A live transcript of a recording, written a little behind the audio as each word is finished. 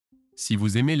Si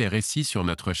vous aimez les récits sur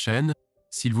notre chaîne,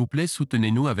 s'il vous plaît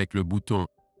soutenez-nous avec le bouton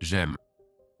 « J'aime ».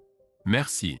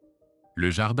 Merci. Le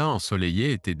jardin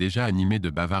ensoleillé était déjà animé de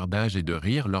bavardages et de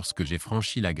rires lorsque j'ai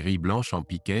franchi la grille blanche en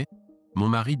piquet, mon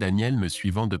mari Daniel me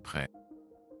suivant de près.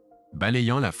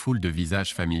 Balayant la foule de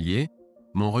visages familiers,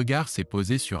 mon regard s'est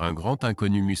posé sur un grand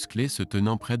inconnu musclé se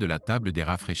tenant près de la table des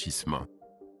rafraîchissements.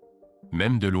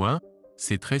 Même de loin,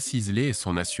 ses traits ciselés et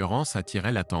son assurance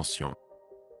attiraient l'attention.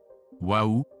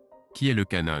 Waouh, qui est le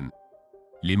canon?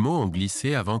 Les mots ont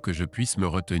glissé avant que je puisse me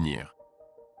retenir.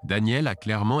 Daniel a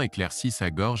clairement éclairci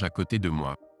sa gorge à côté de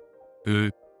moi.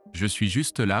 Je suis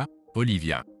juste là,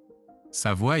 Olivia.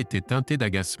 Sa voix était teintée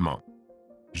d'agacement.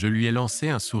 Je lui ai lancé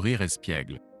un sourire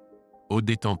espiègle. Oh,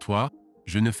 détends-toi,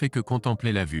 je ne fais que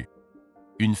contempler la vue.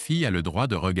 Une fille a le droit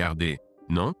de regarder,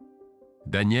 non?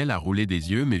 Daniel a roulé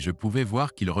des yeux mais je pouvais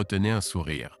voir qu'il retenait un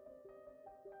sourire.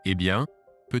 Eh bien,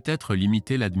 peut-être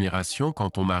limiter l'admiration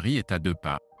quand ton mari est à 2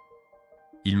 pas.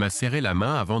 Il m'a serré la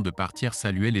main avant de partir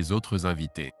saluer les autres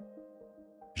invités.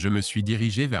 Je me suis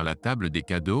dirigé vers la table des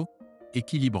cadeaux,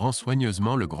 équilibrant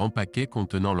soigneusement le grand paquet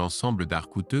contenant l'ensemble d'art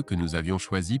coûteux que nous avions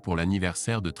choisi pour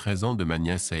l'anniversaire de 13 ans de ma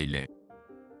nièce Hailey.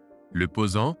 Le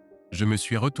posant, je me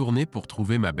suis retourné pour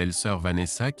trouver ma belle-sœur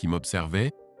Vanessa qui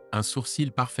m'observait, un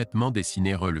sourcil parfaitement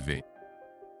dessiné relevé.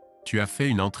 Tu as fait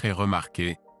une entrée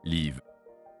remarquée, Liv.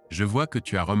 Je vois que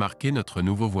tu as remarqué notre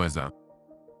nouveau voisin.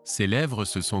 Ses lèvres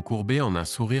se sont courbées en un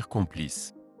sourire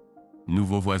complice.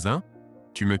 Nouveau voisin?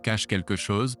 Tu me caches quelque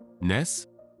chose, n'est-ce?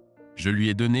 Je lui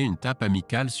ai donné une tape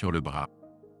amicale sur le bras.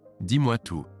 Dis-moi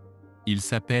tout. Il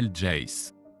s'appelle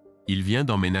Jace. Il vient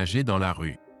d'emménager dans la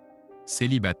rue.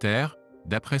 Célibataire,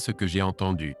 d'après ce que j'ai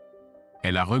entendu.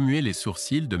 Elle a remué les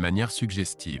sourcils de manière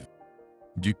suggestive.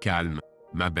 Du calme,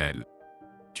 ma belle.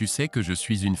 Tu sais que je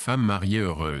suis une femme mariée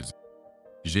heureuse.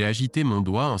 J'ai agité mon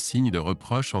doigt en signe de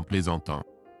reproche en plaisantant.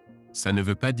 Ça ne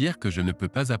veut pas dire que je ne peux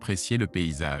pas apprécier le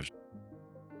paysage.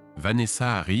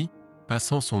 Vanessa a ri,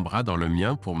 passant son bras dans le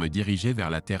mien pour me diriger vers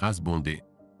la terrasse bondée.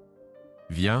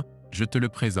 Viens, je te le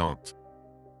présente.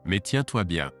 Mais tiens-toi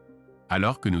bien.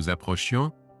 Alors que nous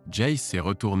approchions, Jace s'est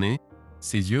retourné,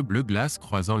 ses yeux bleu glace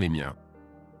croisant les miens.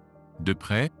 De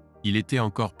près, il était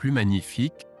encore plus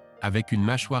magnifique, avec une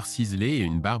mâchoire ciselée et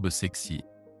une barbe sexy.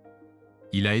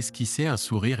 Il a esquissé un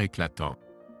sourire éclatant.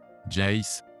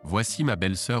 Jace, voici ma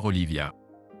belle-sœur Olivia.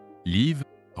 Liv,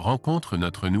 rencontre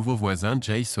notre nouveau voisin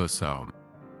Jace Hawthorne.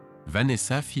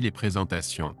 Vanessa fit les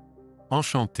présentations.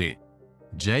 Enchanté.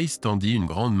 Jace tendit une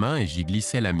grande main et j'y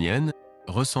glissai la mienne,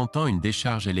 ressentant une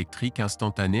décharge électrique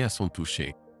instantanée à son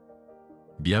toucher.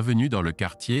 Bienvenue dans le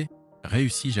quartier,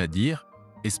 réussis-je à dire,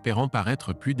 espérant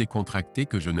paraître plus décontracté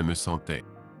que je ne me sentais.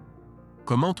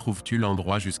 Comment trouves-tu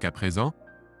l'endroit jusqu'à présent?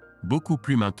 Beaucoup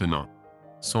plus maintenant.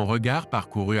 Son regard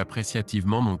parcourut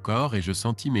appréciativement mon corps et je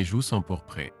sentis mes joues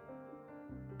s'empourprer.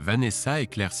 Vanessa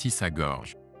éclaircit sa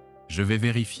gorge. Je vais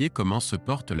vérifier comment se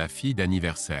porte la fille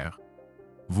d'anniversaire.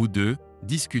 Vous deux,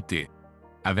 discutez.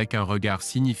 Avec un regard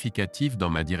significatif dans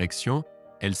ma direction,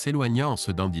 elle s'éloigna en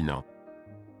se dandinant.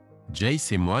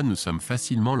 Jace et moi nous sommes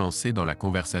facilement lancés dans la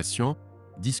conversation,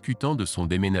 discutant de son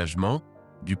déménagement,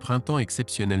 du printemps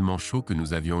exceptionnellement chaud que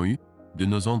nous avions eu, de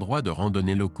nos endroits de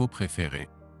randonnée locaux préférés.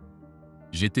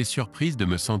 J'étais surprise de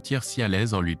me sentir si à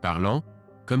l'aise en lui parlant,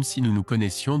 comme si nous nous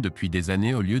connaissions depuis des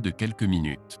années au lieu de quelques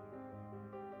minutes.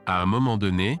 À un moment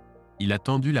donné, il a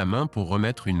tendu la main pour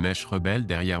remettre une mèche rebelle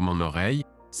derrière mon oreille,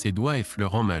 ses doigts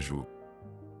effleurant ma joue.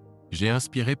 J'ai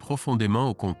inspiré profondément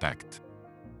au contact.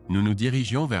 Nous nous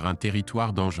dirigions vers un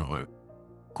territoire dangereux.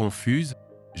 Confuse,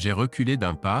 j'ai reculé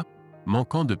d'un pas,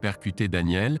 manquant de percuter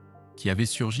Daniel, qui avait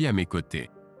surgi à mes côtés.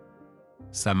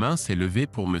 Sa main s'est levée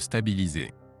pour me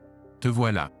stabiliser. Te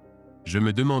voilà. Je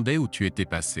me demandais où tu étais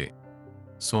passé.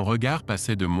 Son regard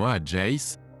passait de moi à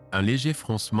Jace, un léger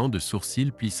froncement de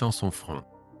sourcils plissant son front.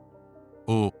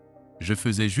 Oh, je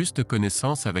faisais juste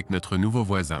connaissance avec notre nouveau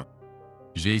voisin.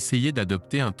 J'ai essayé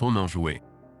d'adopter un ton enjoué.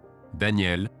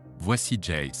 Daniel, voici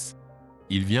Jace.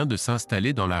 Il vient de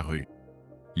s'installer dans la rue.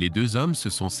 Les deux hommes se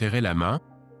sont serrés la main,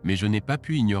 mais je n'ai pas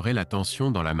pu ignorer la tension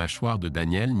dans la mâchoire de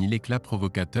Daniel ni l'éclat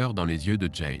provocateur dans les yeux de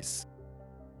Jace.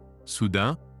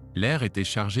 Soudain, l'air était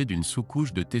chargé d'une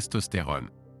sous-couche de testostérone.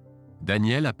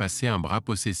 Daniel a passé un bras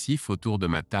possessif autour de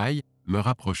ma taille, me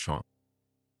rapprochant.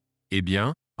 Eh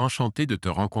bien, enchanté de te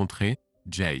rencontrer,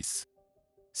 Jace.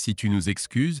 Si tu nous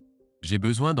excuses, j'ai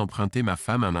besoin d'emprunter ma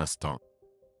femme un instant.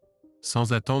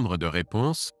 Sans attendre de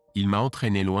réponse, il m'a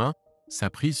entraîné loin,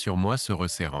 sa prise sur moi se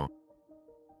resserrant.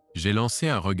 J'ai lancé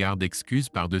un regard d'excuse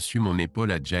par-dessus mon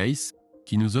épaule à Jace,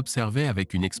 qui nous observait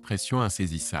avec une expression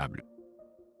insaisissable.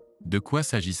 De quoi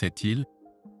s'agissait-il?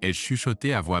 ai-je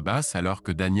chuchoté à voix basse alors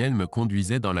que Daniel me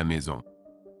conduisait dans la maison.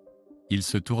 Il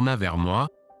se tourna vers moi,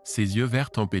 ses yeux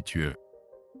verts tempétueux.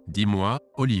 « Dis-moi,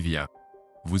 Olivia.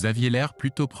 Vous aviez l'air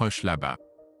plutôt proche là-bas. »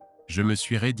 Je me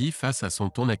suis raidi face à son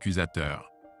ton accusateur.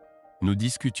 Nous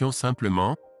discutions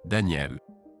simplement, Daniel.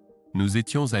 Nous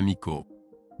étions amicaux.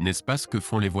 N'est-ce pas ce que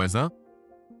font les voisins?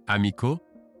 Amicaux?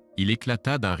 Il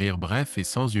éclata d'un rire bref et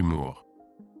sans humour.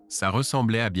 Ça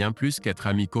ressemblait à bien plus qu'être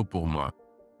amicaux pour moi.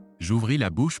 J'ouvris la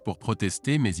bouche pour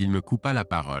protester mais il me coupa la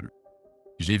parole.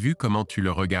 J'ai vu comment tu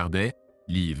le regardais,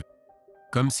 Liv.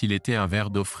 Comme s'il était un verre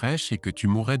d'eau fraîche et que tu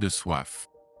mourais de soif.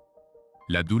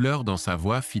 La douleur dans sa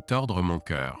voix fit tordre mon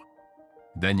cœur.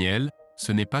 Daniel,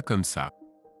 ce n'est pas comme ça.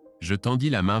 Je tendis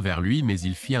la main vers lui mais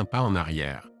il fit un pas en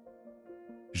arrière.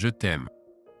 Je t'aime.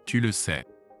 Tu le sais.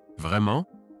 Vraiment?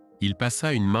 Il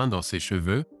passa une main dans ses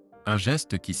cheveux, un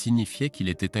geste qui signifiait qu'il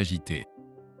était agité.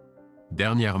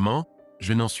 Dernièrement,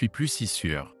 je n'en suis plus si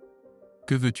sûr.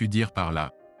 Que veux-tu dire par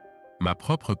là? Ma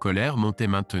propre colère montait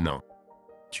maintenant.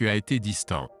 Tu as été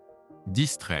distant.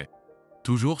 Distrait.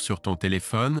 Toujours sur ton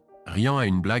téléphone, riant à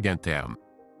une blague interne.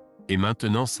 Et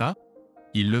maintenant ça?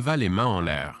 Il leva les mains en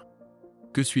l'air.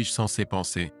 Que suis-je censé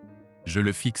penser? Je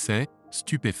le fixais,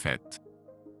 stupéfaite.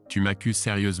 Tu m'accuses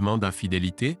sérieusement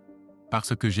d'infidélité?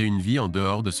 Parce que j'ai une vie en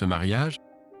dehors de ce mariage?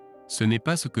 Ce n'est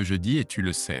pas ce que je dis et tu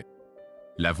le sais.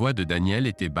 La voix de Daniel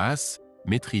était basse,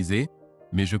 maîtrisée,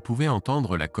 mais je pouvais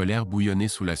entendre la colère bouillonner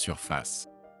sous la surface.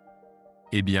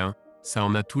 Eh bien, ça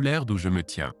en a tout l'air d'où je me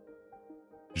tiens.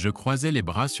 Je croisai les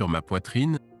bras sur ma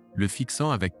poitrine, le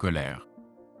fixant avec colère.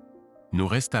 Nous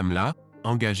restâmes là,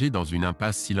 engagés dans une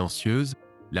impasse silencieuse,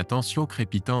 la tension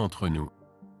crépitant entre nous.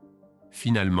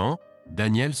 Finalement,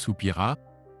 Daniel soupira,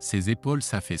 ses épaules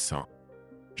s'affaissant.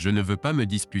 « Je ne veux pas me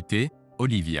disputer,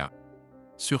 Olivia.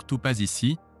 Surtout pas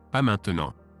ici, pas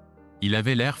maintenant. » Il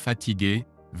avait l'air fatigué,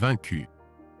 vaincu.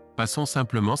 « Passons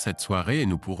simplement cette soirée et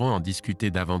nous pourrons en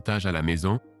discuter davantage à la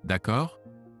maison, d'accord ?»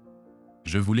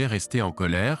 Je voulais rester en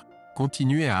colère,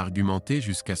 continuer à argumenter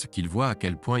jusqu'à ce qu'il voie à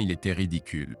quel point il était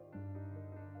ridicule.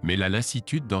 Mais la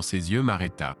lassitude dans ses yeux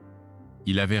m'arrêta.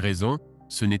 Il avait raison,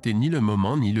 ce n'était ni le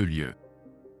moment ni le lieu.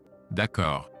 «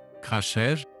 D'accord, »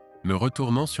 crachai-je, me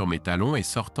retournant sur mes talons et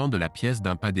sortant de la pièce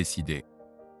d'un pas décidé.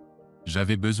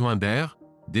 J'avais besoin d'air,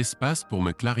 d'espace pour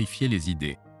me clarifier les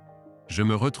idées. Je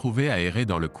me retrouvais à errer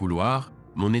dans le couloir,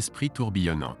 mon esprit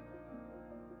tourbillonnant.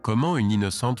 Comment une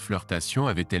innocente flirtation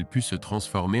avait-elle pu se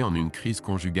transformer en une crise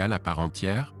conjugale à part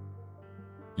entière?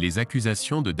 Les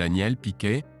accusations de Daniel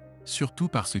piquaient, surtout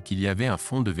parce qu'il y avait un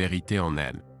fond de vérité en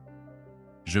elles.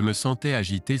 Je me sentais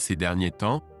agité ces derniers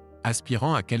temps,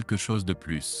 aspirant à quelque chose de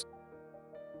plus.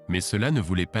 Mais cela ne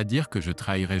voulait pas dire que je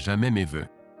trahirais jamais mes vœux.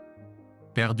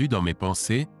 Perdu dans mes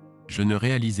pensées, je ne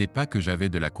réalisais pas que j'avais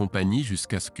de la compagnie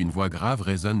jusqu'à ce qu'une voix grave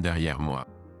résonne derrière moi.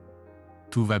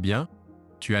 « Tout va bien?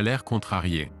 Tu as l'air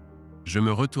contrarié. » Je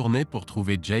me retournai pour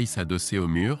trouver Jace adossé au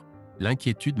mur,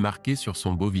 l'inquiétude marquée sur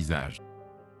son beau visage.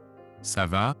 « Ça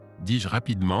va ?» dis-je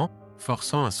rapidement,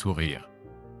 forçant un sourire.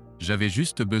 J'avais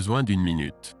juste besoin d'une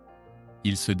minute.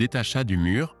 Il se détacha du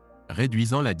mur,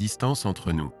 réduisant la distance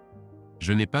entre nous.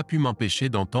 Je n'ai pas pu m'empêcher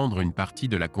d'entendre une partie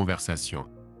de la conversation.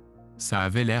 Ça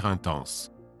avait l'air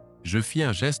intense. Je fis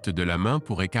un geste de la main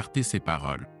pour écarter ses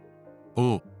paroles. «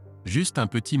 Oh, juste un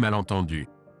petit malentendu.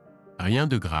 Rien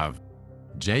de grave. »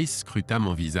 Jace scruta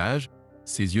mon visage,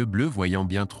 ses yeux bleus voyant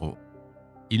bien trop.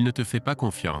 « Il ne te fait pas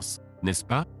confiance, n'est-ce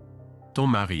pas? Ton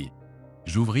mari. »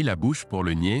 J'ouvris la bouche pour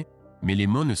le nier, mais les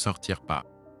mots ne sortirent pas.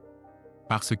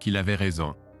 Parce qu'il avait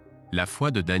raison. La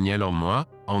foi de Daniel en moi,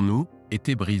 en nous,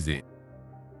 était brisée.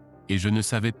 Et je ne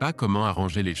savais pas comment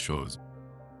arranger les choses.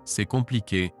 « C'est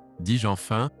compliqué, » dis-je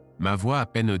enfin, ma voix à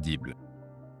peine audible.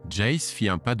 Jace fit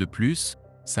un pas de plus,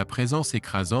 sa présence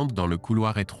écrasante dans le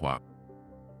couloir étroit.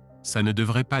 Ça ne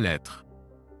devrait pas l'être.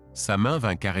 Sa main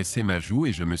vint caresser ma joue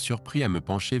et je me surpris à me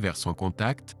pencher vers son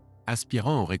contact,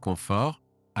 aspirant au réconfort,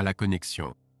 à la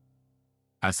connexion.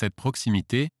 À cette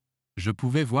proximité, je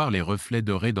pouvais voir les reflets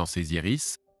dorés dans ses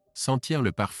iris, sentir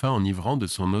le parfum enivrant de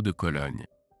son eau de Cologne.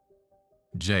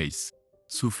 « Jace »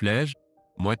 soufflai-je,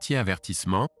 moitié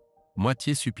avertissement,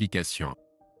 moitié supplication.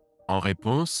 En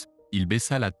réponse, il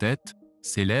baissa la tête,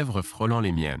 ses lèvres frôlant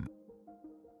les miennes.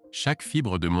 Chaque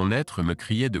fibre de mon être me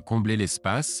criait de combler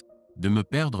l'espace, de me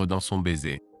perdre dans son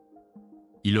baiser.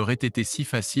 Il aurait été si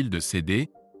facile de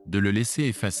céder, de le laisser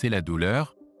effacer la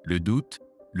douleur, le doute,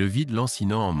 le vide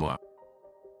lancinant en moi.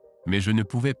 Mais je ne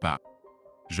pouvais pas.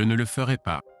 Je ne le ferais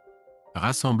pas.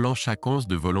 Rassemblant chaque once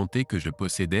de volonté que je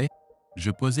possédais,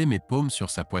 je posai mes paumes sur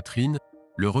sa poitrine,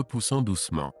 le repoussant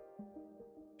doucement.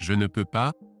 « Je ne peux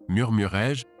pas, »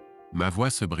 murmurai-je, ma voix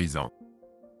se brisant.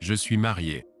 « Je suis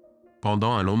marié. »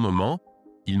 Pendant un long moment,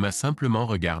 il m'a simplement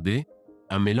regardé,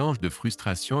 un mélange de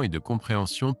frustration et de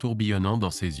compréhension tourbillonnant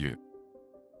dans ses yeux.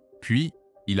 Puis,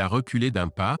 il a reculé d'un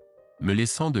pas, me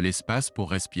laissant de l'espace pour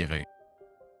respirer.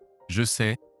 « Je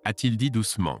sais », a-t-il dit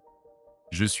doucement.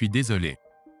 « Je suis désolé.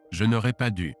 Je n'aurais pas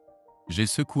dû. » J'ai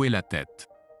secoué la tête.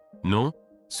 « Non,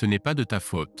 ce n'est pas de ta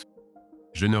faute.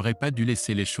 Je n'aurais pas dû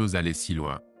laisser les choses aller si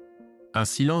loin. » Un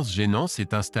silence gênant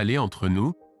s'est installé entre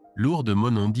nous, lourd de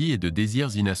mots non dits et de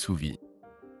désirs inassouvis.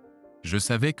 Je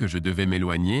savais que je devais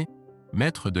m'éloigner,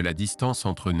 mettre de la distance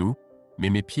entre nous, mais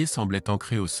mes pieds semblaient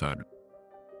ancrés au sol.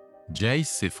 Jace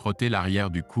s'est frotté l'arrière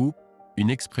du cou, une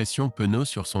expression penaud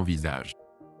sur son visage.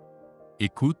 «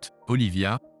 Écoute,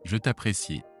 Olivia, je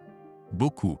t'apprécie.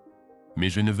 Beaucoup. Mais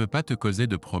je ne veux pas te causer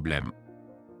de problème. »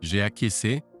 J'ai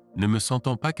acquiescé, ne me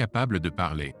sentant pas capable de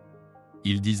parler.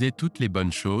 Il disait toutes les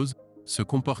bonnes choses, se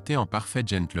comportait en parfait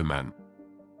gentleman.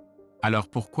 Alors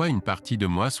pourquoi une partie de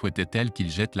moi souhaitait-elle qu'il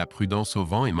jette la prudence au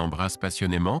vent et m'embrasse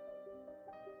passionnément?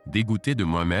 Dégoûté de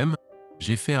moi-même,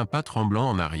 j'ai fait un pas tremblant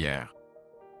en arrière.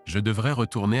 Je devrais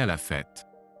retourner à la fête.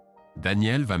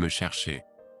 Daniel va me chercher.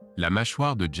 La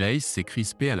mâchoire de Jace s'est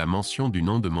crispée à la mention du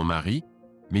nom de mon mari,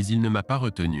 mais il ne m'a pas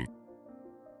retenu.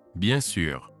 Bien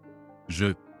sûr.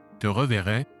 Je te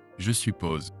reverrai, je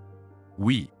suppose.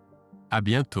 Oui. À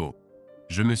bientôt.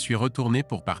 Je me suis retourné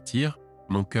pour partir,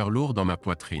 mon cœur lourd dans ma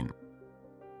poitrine.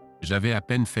 J'avais à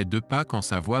peine fait 2 pas quand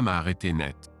sa voix m'a arrêté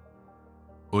net.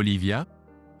 Olivia?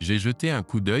 J'ai jeté un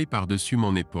coup d'œil par-dessus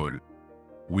mon épaule.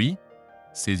 Oui?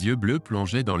 Ses yeux bleus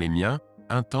plongeaient dans les miens,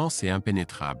 intenses et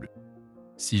impénétrables.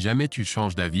 Si jamais tu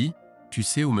changes d'avis, tu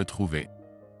sais où me trouver.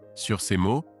 Sur ces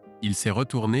mots, il s'est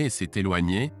retourné et s'est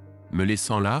éloigné, me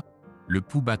laissant là, le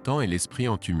pouls battant et l'esprit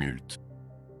en tumulte.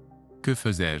 Que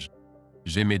faisais-je?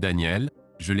 J'aimais Daniel,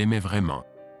 je l'aimais vraiment.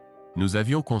 Nous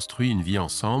avions construit une vie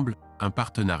ensemble, un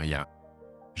partenariat.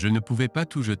 Je ne pouvais pas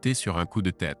tout jeter sur un coup de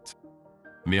tête.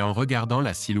 Mais en regardant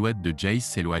la silhouette de Jace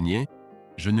s'éloigner,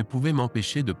 je ne pouvais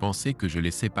m'empêcher de penser que je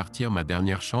laissais partir ma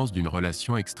dernière chance d'une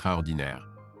relation extraordinaire.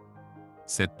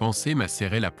 Cette pensée m'a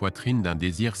serré la poitrine d'un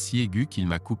désir si aigu qu'il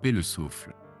m'a coupé le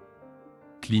souffle.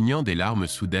 Clignant des larmes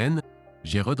soudaines,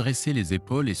 j'ai redressé les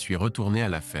épaules et suis retourné à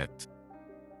la fête.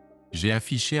 J'ai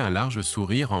affiché un large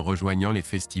sourire en rejoignant les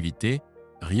festivités,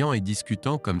 riant et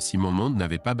discutant comme si mon monde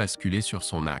n'avait pas basculé sur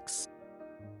son axe.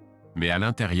 Mais à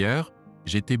l'intérieur,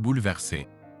 j'étais bouleversé.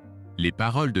 Les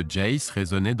paroles de Jace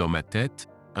résonnaient dans ma tête,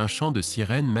 un chant de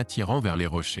sirène m'attirant vers les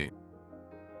rochers.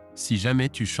 Si jamais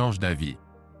tu changes d'avis.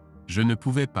 Je ne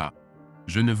pouvais pas.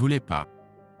 Je ne voulais pas.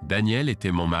 Daniel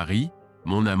était mon mari,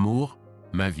 mon amour,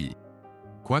 ma vie.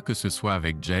 Quoi que ce soit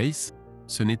avec Jace,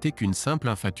 ce n'était qu'une simple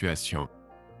infatuation.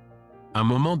 Un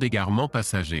moment d'égarement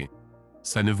passager.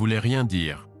 Ça ne voulait rien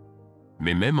dire.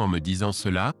 Mais même en me disant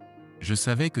cela, je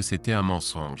savais que c'était un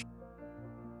mensonge.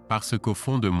 Parce qu'au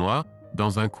fond de moi,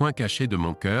 dans un coin caché de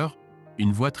mon cœur,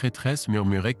 une voix traîtresse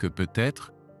murmurait que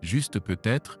peut-être, juste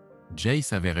peut-être,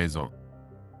 Jace avait raison.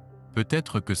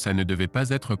 Peut-être que ça ne devait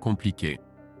pas être compliqué.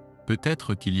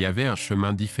 Peut-être qu'il y avait un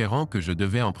chemin différent que je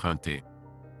devais emprunter.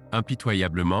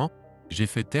 Impitoyablement, j'ai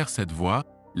fait taire cette voix,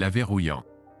 la verrouillant.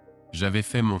 J'avais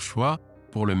fait mon choix,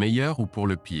 pour le meilleur ou pour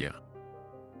le pire.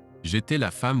 J'étais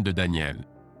la femme de Daniel.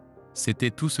 C'était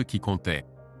tout ce qui comptait.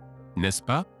 N'est-ce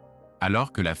pas?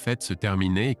 Alors que la fête se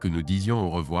terminait et que nous disions au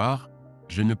revoir,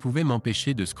 je ne pouvais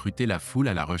m'empêcher de scruter la foule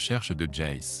à la recherche de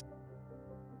Jace.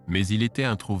 Mais il était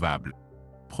introuvable.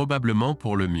 Probablement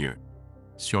pour le mieux.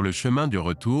 Sur le chemin du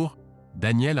retour,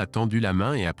 Daniel a tendu la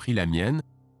main et a pris la mienne,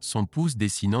 son pouce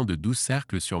dessinant de doux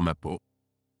cercles sur ma peau.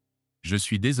 « Je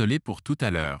suis désolé pour tout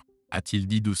à l'heure », a-t-il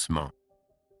dit doucement.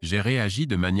 J'ai réagi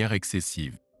de manière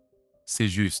excessive. C'est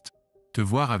juste, te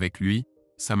voir avec lui,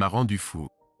 ça m'a rendu fou.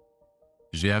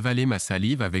 J'ai avalé ma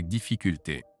salive avec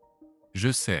difficulté.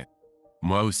 Je sais.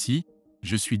 Moi aussi,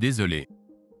 je suis désolé.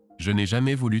 Je n'ai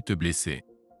jamais voulu te blesser.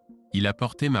 Il a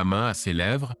porté ma main à ses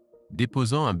lèvres,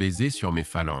 déposant un baiser sur mes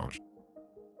phalanges.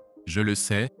 Je le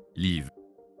sais, Liv.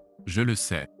 Je le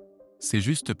sais. C'est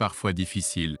juste parfois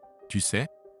difficile, tu sais,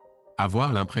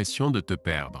 avoir l'impression de te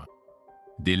perdre.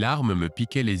 Des larmes me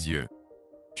piquaient les yeux.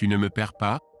 Tu ne me perds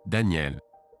pas, Daniel.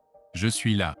 Je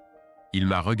suis là. Il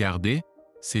m'a regardé,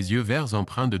 ses yeux verts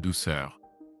empreints de douceur.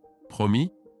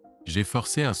 Promis? J'ai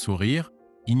forcé un sourire,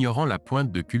 ignorant la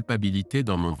pointe de culpabilité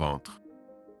dans mon ventre.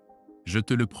 Je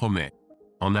te le promets.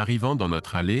 En arrivant dans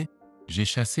notre allée, j'ai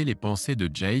chassé les pensées de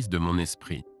Jace de mon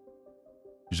esprit.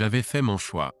 J'avais fait mon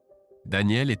choix.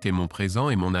 Daniel était mon présent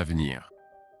et mon avenir.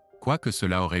 Quoi que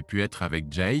cela aurait pu être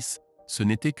avec Jace, ce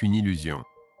n'était qu'une illusion.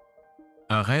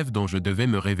 Un rêve dont je devais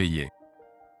me réveiller.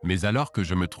 Mais alors que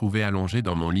je me trouvais allongé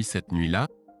dans mon lit cette nuit-là,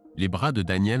 les bras de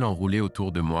Daniel enroulés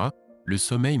autour de moi, le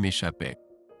sommeil m'échappait.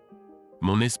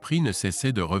 Mon esprit ne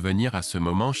cessait de revenir à ce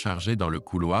moment chargé dans le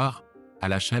couloir, à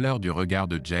la chaleur du regard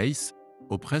de Jace,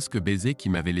 au presque baiser qui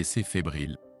m'avait laissé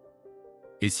fébrile.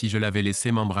 Et si je l'avais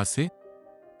laissé m'embrasser?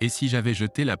 Et si j'avais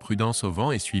jeté la prudence au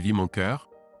vent et suivi mon cœur?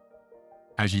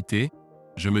 Agité,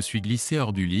 je me suis glissé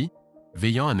hors du lit,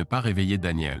 veillant à ne pas réveiller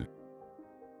Daniel.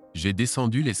 J'ai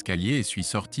descendu l'escalier et suis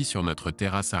sorti sur notre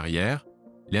terrasse arrière,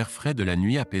 l'air frais de la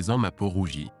nuit apaisant ma peau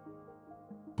rougie.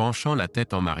 Penchant la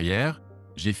tête en arrière,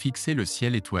 j'ai fixé le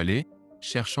ciel étoilé,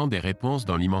 cherchant des réponses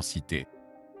dans l'immensité.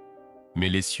 Mais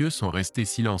les cieux sont restés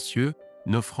silencieux,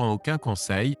 n'offrant aucun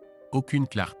conseil, aucune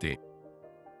clarté.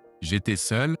 J'étais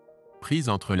seul, prise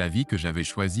entre la vie que j'avais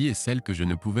choisie et celle que je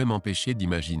ne pouvais m'empêcher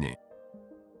d'imaginer.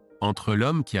 Entre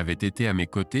l'homme qui avait été à mes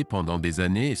côtés pendant des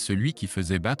années et celui qui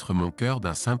faisait battre mon cœur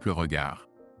d'un simple regard.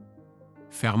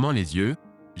 Fermant les yeux,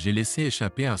 j'ai laissé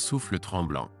échapper un souffle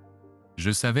tremblant. Je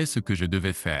savais ce que je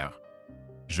devais faire.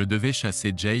 Je devais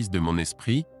chasser Jace de mon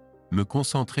esprit, me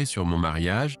concentrer sur mon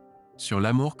mariage, sur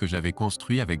l'amour que j'avais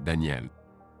construit avec Daniel.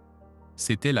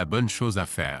 C'était la bonne chose à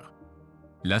faire.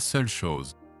 La seule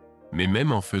chose. Mais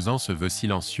même en faisant ce vœu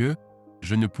silencieux,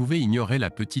 je ne pouvais ignorer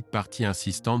la petite partie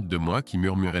insistante de moi qui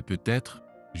murmurait peut-être,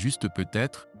 juste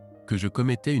peut-être, que je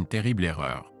commettais une terrible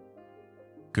erreur.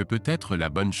 Que peut-être la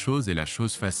bonne chose et la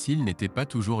chose facile n'étaient pas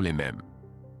toujours les mêmes.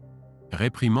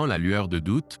 Réprimant la lueur de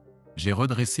doute, j'ai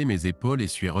redressé mes épaules et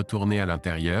suis retourné à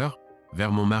l'intérieur,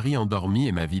 vers mon mari endormi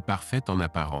et ma vie parfaite en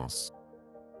apparence.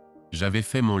 J'avais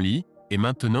fait mon lit, et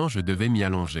maintenant je devais m'y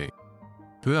allonger.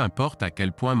 Peu importe à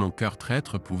quel point mon cœur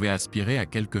traître pouvait aspirer à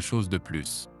quelque chose de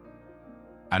plus.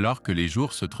 Alors que les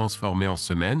jours se transformaient en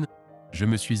semaines, je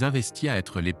me suis investi à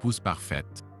être l'épouse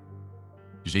parfaite.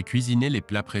 J'ai cuisiné les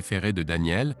plats préférés de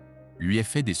Daniel, lui ai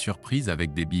fait des surprises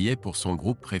avec des billets pour son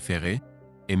groupe préféré,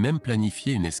 et même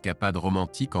planifié une escapade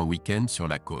romantique en week-end sur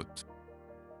la côte.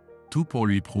 Tout pour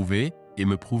lui prouver, et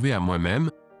me prouver à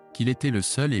moi-même, qu'il était le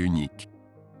seul et unique.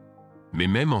 Mais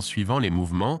même en suivant les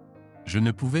mouvements, je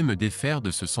ne pouvais me défaire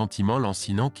de ce sentiment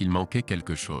lancinant qu'il manquait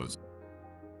quelque chose.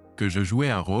 Que je jouais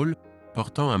un rôle,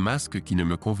 portant un masque qui ne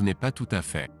me convenait pas tout à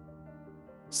fait.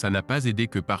 Ça n'a pas aidé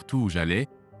que partout où j'allais,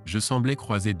 je semblais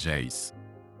croiser Jace.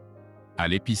 À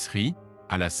l'épicerie,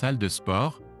 à la salle de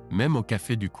sport, même au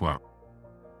café du coin.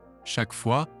 Chaque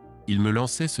fois, il me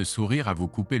lançait ce sourire à vous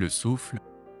couper le souffle,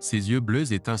 ses yeux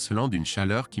bleus étincelants d'une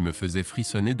chaleur qui me faisait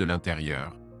frissonner de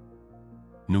l'intérieur.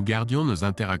 Nous gardions nos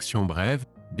interactions brèves,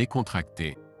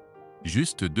 décontractées.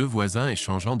 Juste deux voisins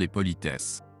échangeant des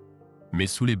politesses. Mais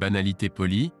sous les banalités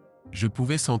polies, je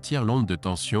pouvais sentir l'onde de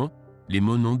tension, les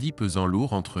mots non dits pesant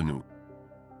lourd entre nous.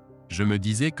 Je me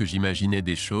disais que j'imaginais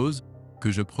des choses, que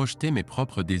je projetais mes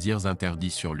propres désirs interdits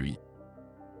sur lui.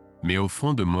 Mais au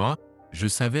fond de moi, je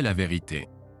savais la vérité.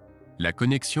 La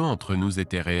connexion entre nous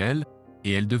était réelle,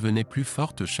 et elle devenait plus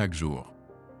forte chaque jour.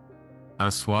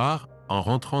 Un soir, en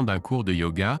rentrant d'un cours de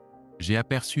yoga, j'ai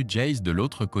aperçu Jace de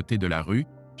l'autre côté de la rue,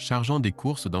 chargeant des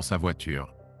courses dans sa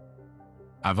voiture.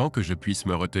 Avant que je puisse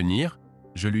me retenir,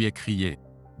 je lui ai crié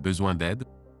 « Besoin d'aide ?»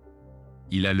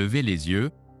 Il a levé les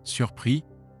yeux, surpris,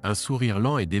 un sourire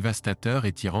lent et dévastateur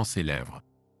étirant ses lèvres.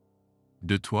 «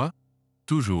 De toi ?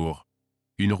 Toujours. »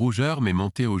 Une rougeur m'est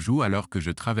montée aux joues alors que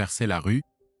je traversais la rue,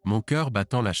 mon cœur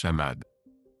battant la chamade.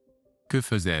 Que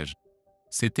faisais-je?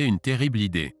 C'était une terrible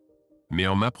idée. Mais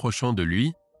en m'approchant de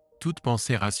lui, toute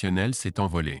pensée rationnelle s'est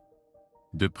envolée.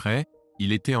 De près,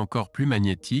 il était encore plus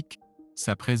magnétique,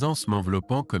 sa présence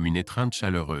m'enveloppant comme une étreinte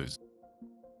chaleureuse.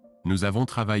 Nous avons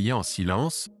travaillé en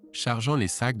silence, chargeant les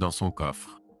sacs dans son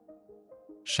coffre.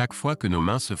 Chaque fois que nos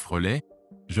mains se frôlaient,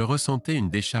 je ressentais une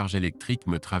décharge électrique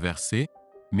me traverser,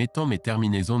 mettant mes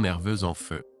terminaisons nerveuses en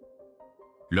feu.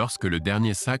 Lorsque le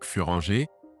dernier sac fut rangé,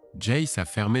 Jace a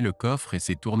fermé le coffre et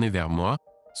s'est tourné vers moi,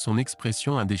 son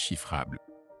expression indéchiffrable.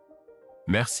 «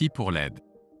 Merci pour l'aide. »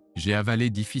 J'ai avalé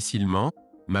difficilement,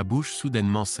 ma bouche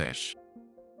soudainement sèche.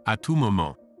 À tout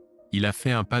moment, il a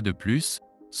fait un pas de plus,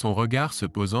 son regard se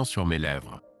posant sur mes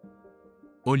lèvres.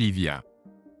 « Olivia. »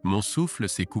 Mon souffle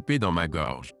s'est coupé dans ma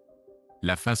gorge.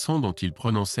 La façon dont il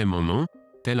prononçait mon nom,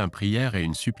 telle une prière et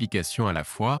une supplication à la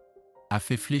fois, a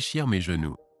fait fléchir mes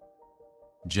genoux.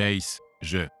 Jace,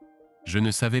 je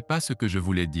ne savais pas ce que je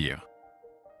voulais dire.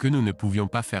 Que nous ne pouvions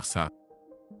pas faire ça.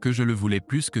 Que je le voulais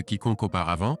plus que quiconque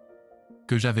auparavant.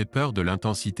 Que j'avais peur de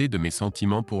l'intensité de mes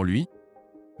sentiments pour lui.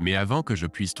 Mais avant que je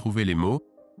puisse trouver les mots,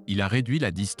 il a réduit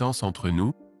la distance entre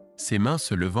nous, ses mains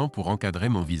se levant pour encadrer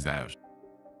mon visage.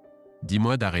 «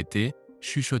 Dis-moi d'arrêter, »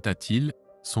 chuchota-t-il,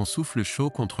 son souffle chaud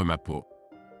contre ma peau.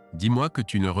 « Dis-moi que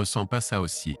tu ne ressens pas ça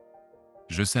aussi. »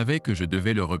 Je savais que je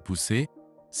devais le repousser,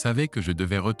 savait que je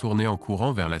devais retourner en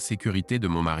courant vers la sécurité de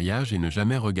mon mariage et ne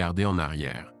jamais regarder en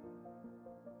arrière.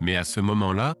 Mais à ce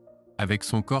moment-là, avec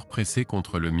son corps pressé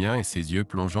contre le mien et ses yeux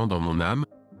plongeant dans mon âme,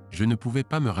 je ne pouvais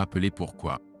pas me rappeler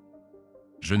pourquoi.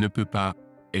 Je ne peux pas,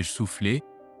 ai-je soufflé,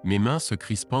 mes mains se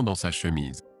crispant dans sa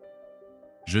chemise.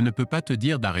 Je ne peux pas te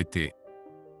dire d'arrêter.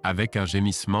 Avec un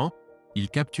gémissement, il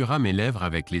captura mes lèvres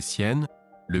avec les siennes,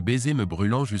 le baiser me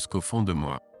brûlant jusqu'au fond de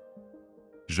moi.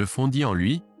 Je fondis en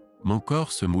lui, mon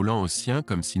corps se moulant au sien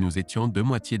comme si nous étions deux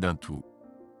moitiés d'un tout.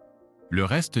 Le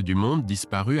reste du monde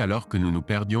disparut alors que nous nous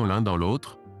perdions l'un dans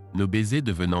l'autre, nos baisers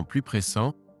devenant plus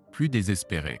pressants, plus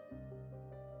désespérés.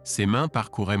 Ses mains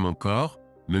parcouraient mon corps,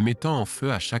 me mettant en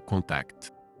feu à chaque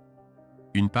contact.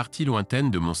 Une partie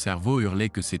lointaine de mon cerveau hurlait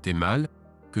que c'était mal,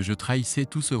 que je trahissais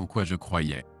tout ce en quoi je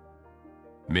croyais.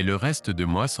 Mais le reste de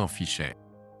moi s'en fichait.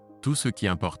 Tout ce qui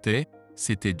importait,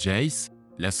 c'était Jace,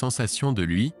 la sensation de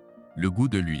lui, le goût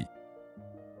de lui.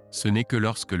 Ce n'est que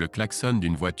lorsque le klaxon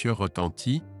d'une voiture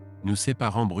retentit, nous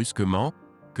séparant brusquement,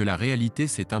 que la réalité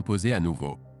s'est imposée à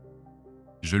nouveau.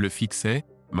 Je le fixais,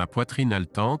 ma poitrine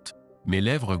haletante, mes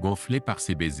lèvres gonflées par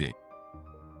ses baisers.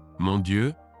 Mon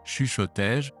Dieu,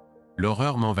 chuchotai-je,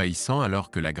 l'horreur m'envahissant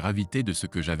alors que la gravité de ce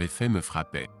que j'avais fait me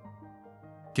frappait.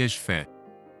 Qu'ai-je fait?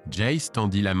 Jace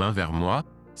tendit la main vers moi,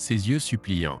 ses yeux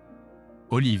suppliants.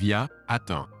 Olivia,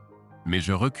 attends. Mais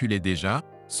je reculais déjà,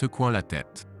 secouant la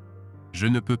tête. Je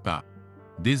ne peux pas.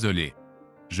 Désolé.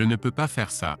 Je ne peux pas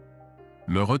faire ça.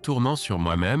 Me retournant sur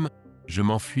moi-même, je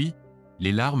m'enfuis,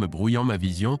 les larmes brouillant ma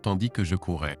vision tandis que je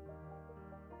courais.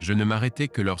 Je ne m'arrêtais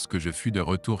que lorsque je fus de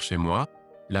retour chez moi,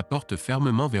 la porte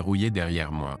fermement verrouillée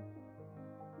derrière moi.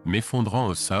 M'effondrant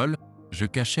au sol, je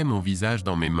cachais mon visage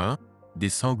dans mes mains, des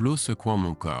sanglots secouant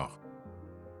mon corps.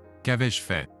 Qu'avais-je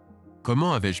fait?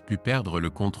 Comment avais-je pu perdre le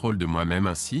contrôle de moi-même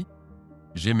ainsi?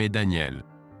 J'aimais Daniel.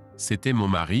 C'était mon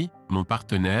mari, mon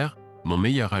partenaire, mon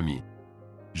meilleur ami.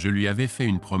 Je lui avais fait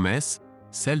une promesse,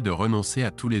 celle de renoncer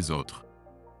à tous les autres.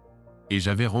 Et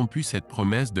j'avais rompu cette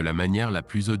promesse de la manière la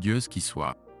plus odieuse qui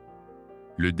soit.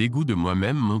 Le dégoût de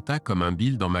moi-même monta comme un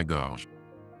bile dans ma gorge.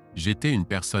 J'étais une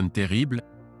personne terrible,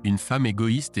 une femme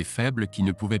égoïste et faible qui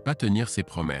ne pouvait pas tenir ses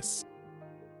promesses.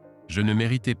 Je ne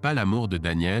méritais pas l'amour de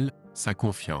Daniel, sa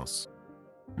confiance.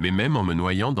 Mais même en me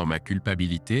noyant dans ma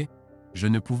culpabilité, je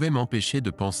ne pouvais m'empêcher de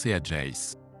penser à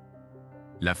Jace.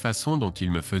 La façon dont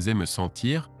il me faisait me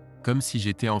sentir, comme si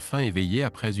j'étais enfin éveillé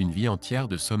après une vie entière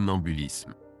de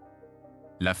somnambulisme.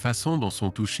 La façon dont son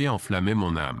toucher enflammait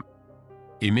mon âme.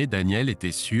 Aimer Daniel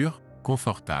était sûr,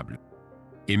 confortable.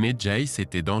 Aimer Jace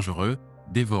était dangereux,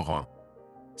 dévorant.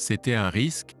 C'était un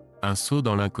risque, un saut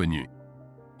dans l'inconnu.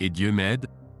 Et Dieu m'aide,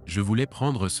 je voulais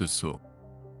prendre ce saut.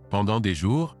 Pendant des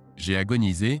jours, j'ai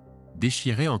agonisé,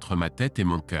 déchiré entre ma tête et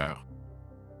mon cœur.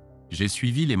 J'ai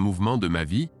suivi les mouvements de ma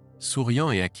vie,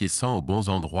 souriant et acquiesçant aux bons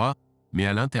endroits, mais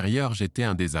à l'intérieur j'étais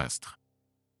un désastre.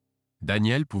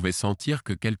 Daniel pouvait sentir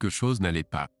que quelque chose n'allait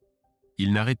pas.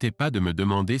 Il n'arrêtait pas de me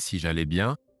demander si j'allais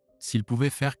bien, s'il pouvait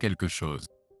faire quelque chose.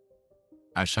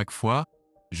 À chaque fois,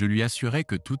 je lui assurais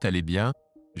que tout allait bien,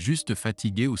 juste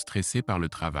fatigué ou stressé par le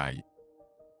travail.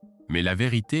 Mais la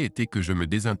vérité était que je me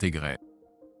désintégrais.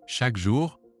 Chaque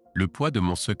jour, le poids de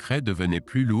mon secret devenait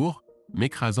plus lourd,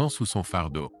 m'écrasant sous son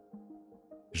fardeau.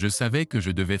 Je savais que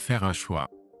je devais faire un choix.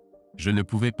 Je ne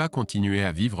pouvais pas continuer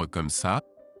à vivre comme ça,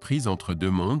 prise entre deux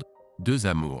mondes, deux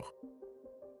amours.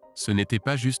 Ce n'était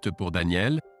pas juste pour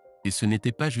Daniel, et ce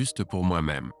n'était pas juste pour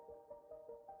moi-même.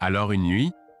 Alors une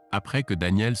nuit, après que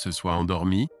Daniel se soit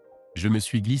endormi, je me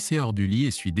suis glissé hors du lit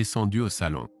et suis descendu au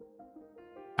salon.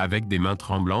 Avec des mains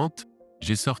tremblantes,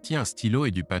 j'ai sorti un stylo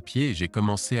et du papier et j'ai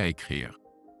commencé à écrire.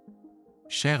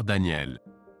 Cher Daniel,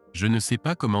 je ne sais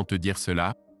pas comment te dire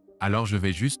cela, alors je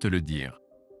vais juste le dire.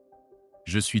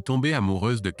 Je suis tombée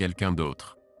amoureuse de quelqu'un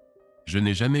d'autre. Je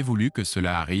n'ai jamais voulu que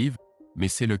cela arrive, mais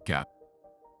c'est le cas.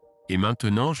 Et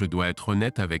maintenant je dois être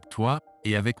honnête avec toi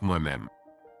et avec moi-même.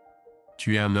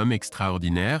 Tu es un homme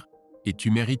extraordinaire, et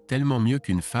tu mérites tellement mieux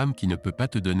qu'une femme qui ne peut pas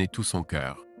te donner tout son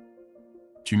cœur.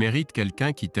 Tu mérites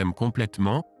quelqu'un qui t'aime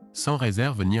complètement, sans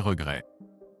réserve ni regret.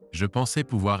 Je pensais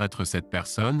pouvoir être cette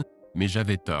personne, mais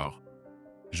j'avais tort.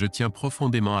 Je tiens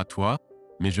profondément à toi,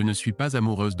 mais je ne suis pas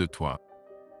amoureuse de toi.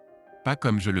 Pas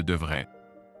comme je le devrais.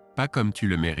 Pas comme tu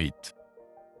le mérites.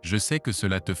 Je sais que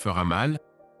cela te fera mal,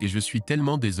 et je suis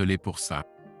tellement désolé pour ça.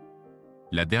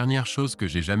 La dernière chose que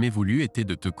j'ai jamais voulu était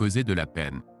de te causer de la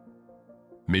peine.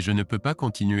 Mais je ne peux pas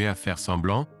continuer à faire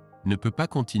semblant, ne peux pas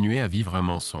continuer à vivre un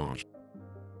mensonge.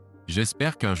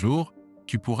 J'espère qu'un jour,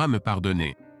 tu pourras me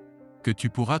pardonner. Que tu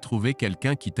pourras trouver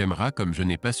quelqu'un qui t'aimera comme je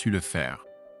n'ai pas su le faire.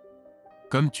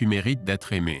 Comme tu mérites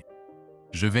d'être aimé.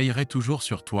 Je veillerai toujours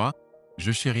sur toi,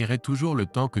 Je chérirai toujours le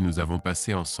temps que nous avons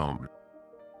passé ensemble.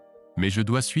 Mais je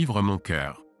dois suivre mon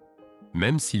cœur,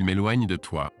 même s'il m'éloigne de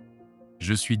toi.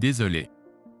 Je suis désolé.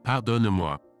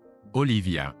 Pardonne-moi.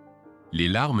 Olivia. Les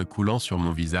larmes coulant sur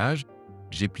mon visage,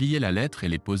 j'ai plié la lettre et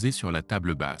l'ai posée sur la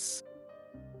table basse.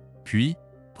 Puis,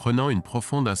 prenant une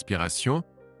profonde inspiration,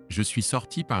 je suis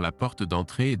sorti par la porte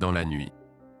d'entrée et dans la nuit.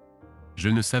 Je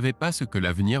ne savais pas ce que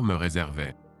l'avenir me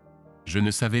réservait. Je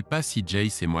ne savais pas si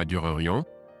Jace et moi durerions,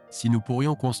 si nous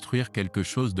pourrions construire quelque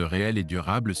chose de réel et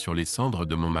durable sur les cendres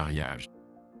de mon mariage.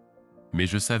 Mais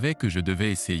je savais que je devais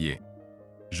essayer.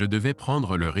 Je devais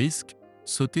prendre le risque,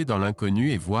 sauter dans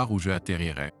l'inconnu et voir où je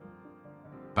atterrirais.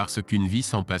 Parce qu'une vie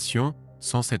sans passion,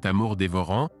 sans cet amour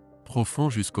dévorant, profond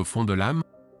jusqu'au fond de l'âme,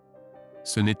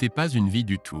 ce n'était pas une vie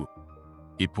du tout.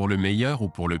 Et pour le meilleur ou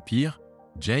pour le pire,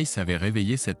 Jace avait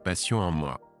réveillé cette passion en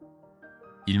moi.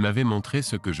 Il m'avait montré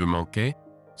ce que je manquais,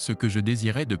 ce que je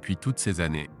désirais depuis toutes ces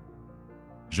années.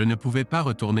 Je ne pouvais pas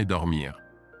retourner dormir.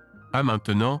 Pas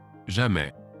maintenant,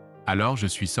 jamais. Alors je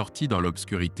suis sorti dans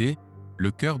l'obscurité,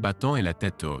 le cœur battant et la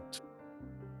tête haute.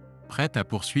 Prête à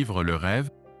poursuivre le rêve,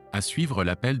 à suivre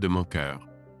l'appel de mon cœur.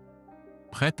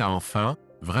 Prête à enfin,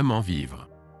 vraiment vivre.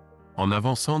 En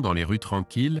avançant dans les rues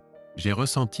tranquilles, j'ai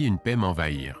ressenti une paix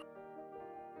m'envahir.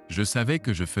 Je savais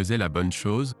que je faisais la bonne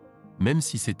chose, même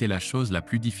si c'était la chose la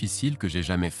plus difficile que j'ai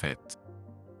jamais faite.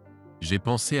 J'ai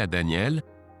pensé à Daniel,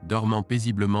 dormant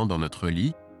paisiblement dans notre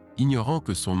lit, ignorant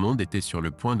que son monde était sur le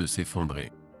point de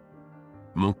s'effondrer.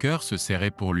 Mon cœur se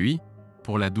serrait pour lui,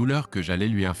 pour la douleur que j'allais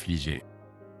lui infliger.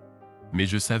 Mais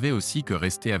je savais aussi que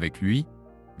rester avec lui,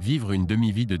 vivre une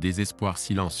demi-vie de désespoir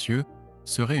silencieux,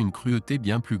 serait une cruauté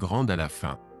bien plus grande à la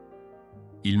fin.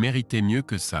 Il méritait mieux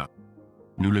que ça.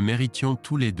 Nous le méritions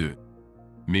tous les deux.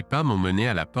 Mes pas m'ont mené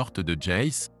à la porte de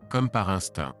Jace, comme par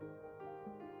instinct.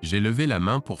 J'ai levé la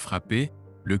main pour frapper,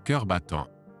 le cœur battant.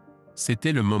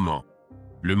 C'était le moment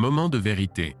de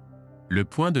vérité, le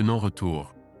point de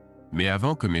non-retour. Mais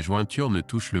avant que mes jointures ne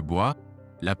touchent le bois,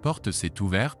 la porte s'est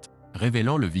ouverte,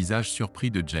 révélant le visage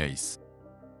surpris de Jace.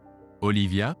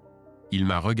 Olivia, il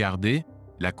m'a regardé,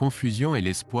 la confusion et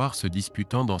l'espoir se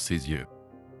disputant dans ses yeux.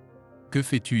 Que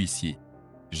fais-tu ici?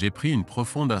 J'ai pris une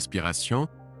profonde inspiration,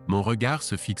 mon regard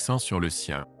se fixant sur le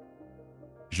sien.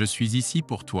 Je suis ici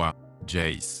pour toi,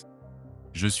 Jace.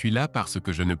 Je suis là parce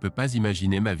que je ne peux pas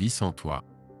imaginer ma vie sans toi.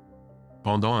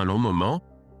 Pendant un long moment,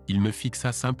 il me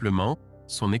fixa simplement,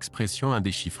 son expression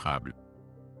indéchiffrable.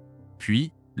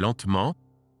 Puis, lentement,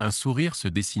 un sourire se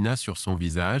dessina sur son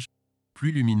visage,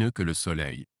 plus lumineux que le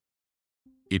soleil.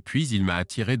 Et puis il m'a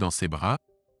attiré dans ses bras,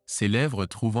 ses lèvres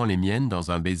trouvant les miennes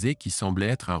dans un baiser qui semblait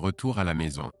être un retour à la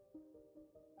maison.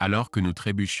 Alors que nous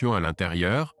trébuchions à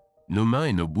l'intérieur, nos mains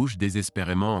et nos bouches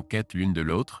désespérément en quête l'une de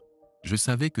l'autre, je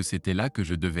savais que c'était là que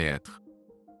je devais être.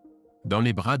 Dans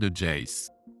les bras de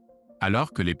Jace.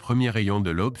 Alors que les premiers rayons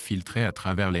de l'aube filtraient à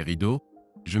travers les rideaux,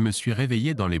 je me suis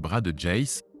réveillé dans les bras de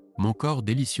Jace, mon corps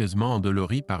délicieusement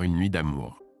endolori par une nuit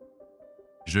d'amour.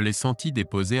 Je l'ai senti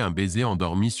déposer un baiser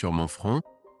endormi sur mon front,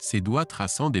 ses doigts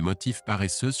traçant des motifs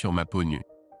paresseux sur ma peau nue.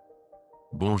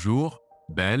 « Bonjour,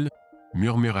 belle »,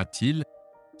 murmura-t-il,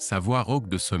 sa voix rauque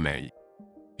de sommeil.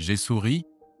 J'ai souri,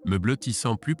 me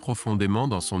blottissant plus profondément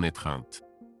dans son étreinte.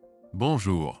 «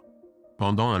 Bonjour ».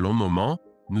 Pendant un long moment,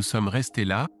 nous sommes restés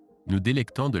là, nous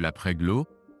délectant de l'après-glow,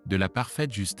 de la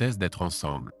parfaite justesse d'être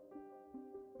ensemble.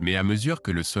 Mais à mesure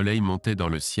que le soleil montait dans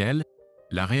le ciel,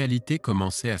 la réalité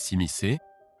commençait à s'immiscer,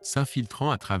 s'infiltrant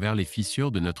à travers les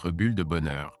fissures de notre bulle de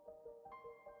bonheur.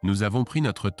 Nous avons pris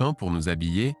notre temps pour nous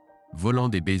habiller, volant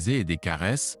des baisers et des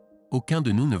caresses, aucun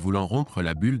de nous ne voulant rompre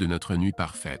la bulle de notre nuit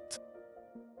parfaite.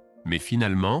 Mais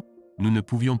finalement, nous ne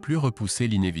pouvions plus repousser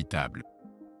l'inévitable.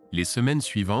 Les semaines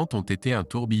suivantes ont été un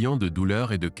tourbillon de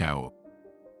douleur et de chaos.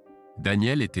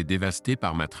 Daniel était dévasté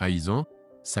par ma trahison,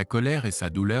 sa colère et sa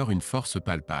douleur une force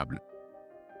palpable.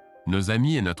 Nos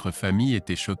amis et notre famille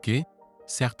étaient choqués,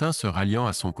 certains se ralliant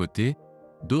à son côté,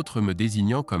 d'autres me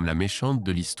désignant comme la méchante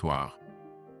de l'histoire.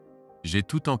 J'ai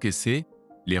tout encaissé,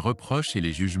 les reproches et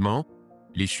les jugements,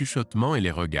 les chuchotements et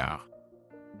les regards.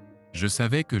 Je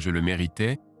savais que je le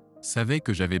méritais, savais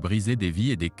que j'avais brisé des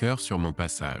vies et des cœurs sur mon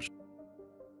passage.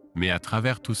 Mais à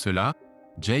travers tout cela,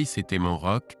 Jace était mon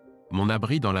roc, mon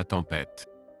abri dans la tempête.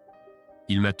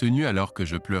 Il m'a tenu alors que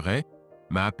je pleurais,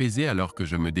 m'a apaisé alors que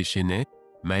je me déchaînais,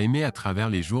 m'a aimé à travers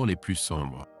les jours les plus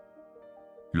sombres.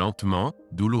 Lentement,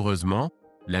 douloureusement,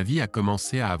 la vie a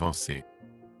commencé à avancer.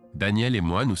 Daniel et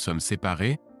moi nous sommes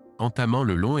séparés, entamant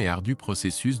le long et ardu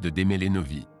processus de démêler nos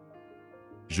vies.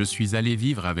 Je suis allé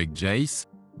vivre avec Jace,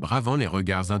 bravant les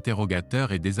regards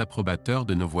interrogateurs et désapprobateurs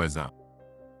de nos voisins.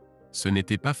 Ce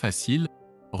n'était pas facile,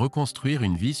 reconstruire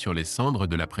une vie sur les cendres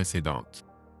de la précédente.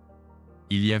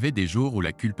 Il y avait des jours où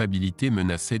la culpabilité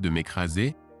menaçait de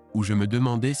m'écraser, où je me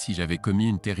demandais si j'avais commis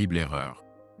une terrible erreur.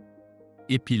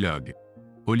 Épilogue.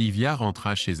 Olivia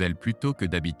rentra chez elle plus tôt que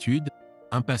d'habitude,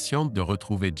 impatiente de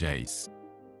retrouver Jace.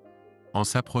 En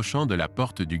s'approchant de la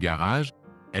porte du garage,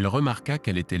 elle remarqua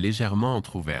qu'elle était légèrement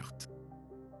entr'ouverte.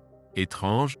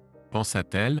 Étrange,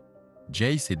 pensa-t-elle,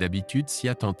 Jace est d'habitude si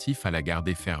attentif à la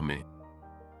garder fermée.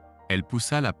 Elle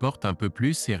poussa la porte un peu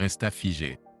plus et resta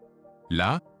figée.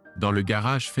 Là, dans le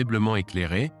garage faiblement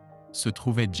éclairé, se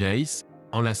trouvait Jace,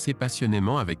 enlacé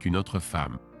passionnément avec une autre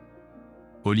femme.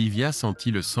 Olivia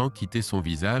sentit le sang quitter son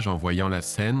visage en voyant la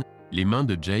scène, les mains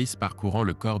de Jace parcourant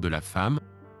le corps de la femme,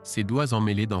 ses doigts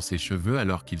emmêlés dans ses cheveux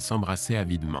alors qu'ils s'embrassaient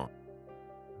avidement.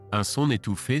 Un son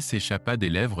étouffé s'échappa des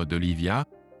lèvres d'Olivia,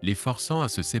 les forçant à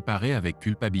se séparer avec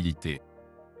culpabilité.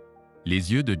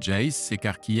 Les yeux de Jace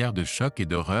s'écarquillèrent de choc et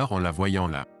d'horreur en la voyant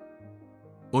là.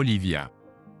 « Olivia,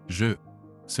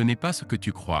 ce n'est pas ce que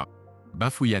tu crois »,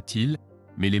 bafouilla-t-il,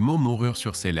 mais les mots moururent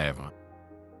sur ses lèvres.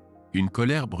 Une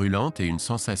colère brûlante et une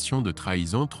sensation de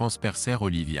trahison transpercèrent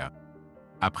Olivia.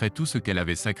 Après tout ce qu'elle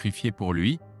avait sacrifié pour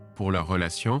lui, pour leur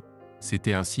relation,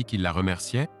 c'était ainsi qu'il la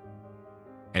remerciait?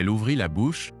 Elle ouvrit la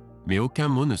bouche, mais aucun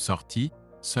mot ne sortit,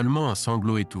 seulement un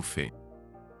sanglot étouffé.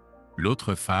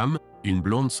 L'autre femme, une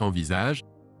blonde sans visage,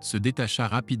 se détacha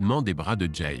rapidement des bras de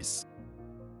Jace.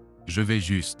 « Je vais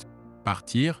juste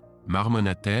partir »,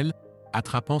 marmonna-t-elle,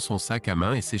 attrapant son sac à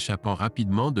main et s'échappant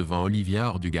rapidement devant Olivia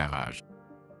hors du garage.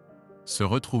 Se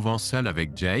retrouvant seule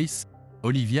avec Jace,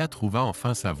 Olivia trouva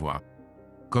enfin sa voix.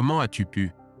 « Comment as-tu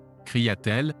pu »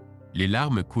 cria-t-elle, les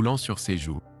larmes coulant sur ses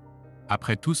joues. «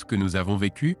 Après tout ce que nous avons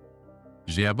vécu,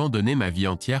 j'ai abandonné ma vie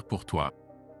entière pour toi. »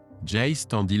 Jace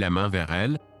tendit la main vers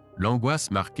elle, l'angoisse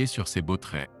marquée sur ses beaux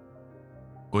traits.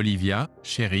 « Olivia,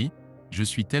 chérie, je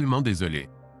suis tellement désolé.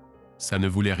 Ça ne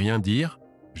voulait rien dire,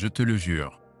 je te le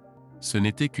jure. Ce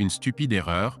n'était qu'une stupide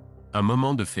erreur, un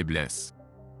moment de faiblesse. »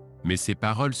 Mais ces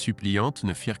paroles suppliantes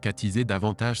ne firent qu'attiser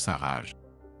davantage sa rage.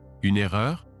 « Une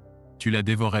erreur ? Tu la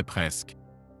dévorais presque. »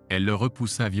 Elle le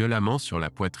repoussa violemment sur la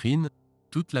poitrine,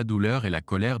 toute la douleur et la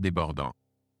colère débordant.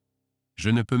 « Je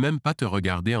ne peux même pas te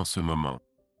regarder en ce moment. »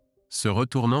 Se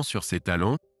retournant sur ses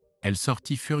talons, elle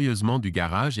sortit furieusement du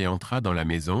garage et entra dans la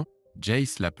maison,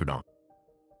 Jace l'appelant.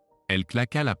 Elle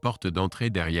claqua la porte d'entrée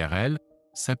derrière elle,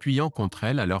 s'appuyant contre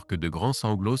elle alors que de grands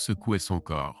sanglots secouaient son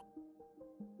corps.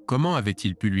 Comment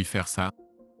avait-il pu lui faire ça?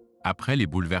 Après les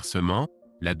bouleversements,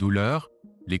 la douleur,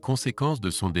 les conséquences de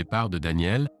son départ de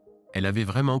Daniel, elle avait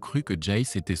vraiment cru que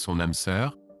Jace était son âme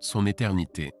sœur, son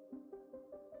éternité.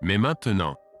 Mais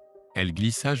maintenant, elle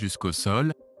glissa jusqu'au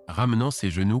sol, ramenant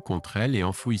ses genoux contre elle et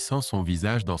enfouissant son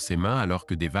visage dans ses mains alors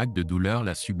que des vagues de douleur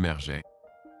la submergeaient.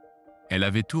 Elle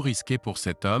avait tout risqué pour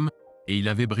cet homme, et il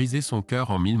avait brisé son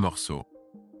cœur en 1000 morceaux.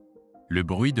 Le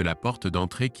bruit de la porte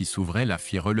d'entrée qui s'ouvrait la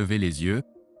fit relever les yeux,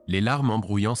 les larmes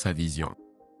embrouillant sa vision.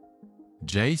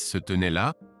 Jace se tenait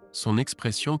là, son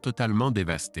expression totalement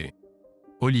dévastée.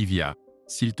 « Olivia,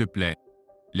 s'il te plaît,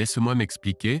 laisse-moi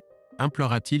m'expliquer »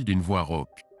 implora-t-il d'une voix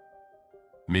rauque.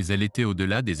 Mais elle était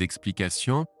au-delà des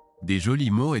explications, des jolis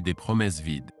mots et des promesses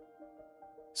vides.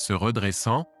 Se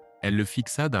redressant, elle le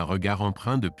fixa d'un regard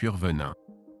empreint de pur venin.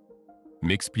 «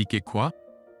 M'expliquer quoi?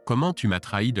 Comment tu m'as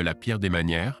trahi de la pire des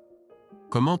manières?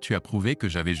 Comment tu as prouvé que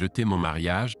j'avais jeté mon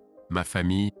mariage, ma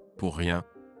famille, pour rien ?»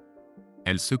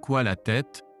 Elle secoua la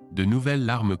tête, de nouvelles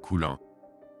larmes coulant.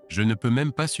 « Je ne peux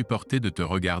même pas supporter de te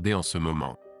regarder en ce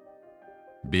moment. »«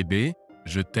 Bébé,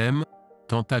 je t'aime »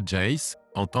 tenta Jace,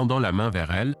 en tendant la main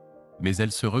vers elle, mais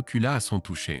elle se recula à son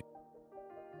toucher.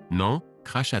 « Non »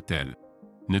 cracha-t-elle.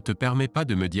 « Ne te permets pas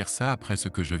de me dire ça après ce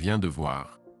que je viens de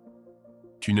voir.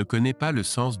 Tu ne connais pas le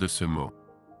sens de ce mot. »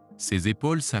 Ses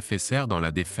épaules s'affaissèrent dans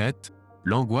la défaite,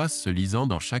 l'angoisse se lisant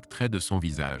dans chaque trait de son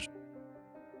visage.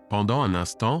 Pendant un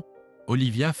instant,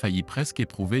 Olivia faillit presque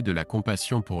éprouver de la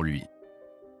compassion pour lui.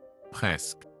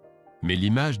 Presque. Mais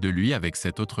l'image de lui avec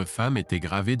cette autre femme était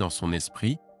gravée dans son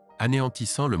esprit,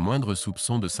 anéantissant le moindre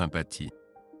soupçon de sympathie.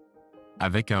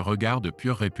 Avec un regard de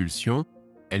pure répulsion,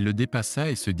 elle le dépassa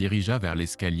et se dirigea vers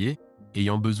l'escalier,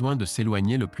 ayant besoin de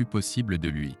s'éloigner le plus possible de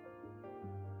lui.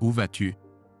 « Où vas-tu »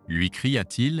 lui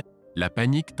cria-t-il, la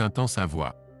panique tintant sa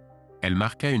voix. Elle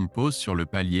marqua une pause sur le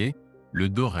palier, le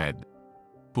dos raide.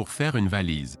 « Pour faire une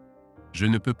valise. Je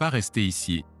ne peux pas rester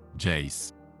ici,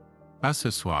 Jace. Pas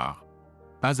ce soir.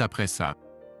 Pas après ça.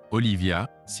 Olivia,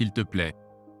 s'il te plaît. »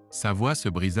 Sa voix se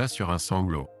brisa sur un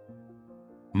sanglot.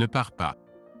 « Ne pars pas.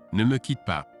 Ne me quitte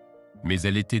pas. » Mais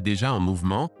elle était déjà en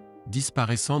mouvement,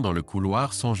 disparaissant dans le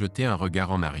couloir sans jeter un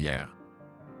regard en arrière.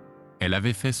 Elle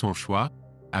avait fait son choix,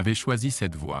 avait choisi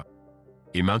cette voie.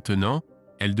 Et maintenant,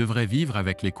 elle devrait vivre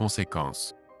avec les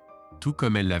conséquences. Tout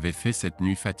comme elle l'avait fait cette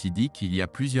nuit fatidique il y a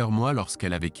plusieurs mois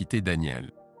lorsqu'elle avait quitté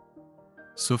Daniel.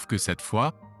 Sauf que cette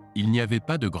fois, il n'y avait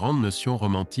pas de grande notion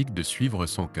romantique de suivre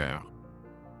son cœur.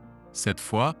 Cette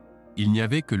fois, il n'y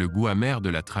avait que le goût amer de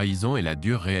la trahison et la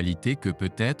dure réalité que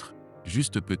peut-être,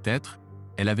 juste peut-être,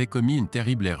 elle avait commis une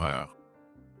terrible erreur.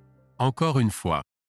 Encore une fois,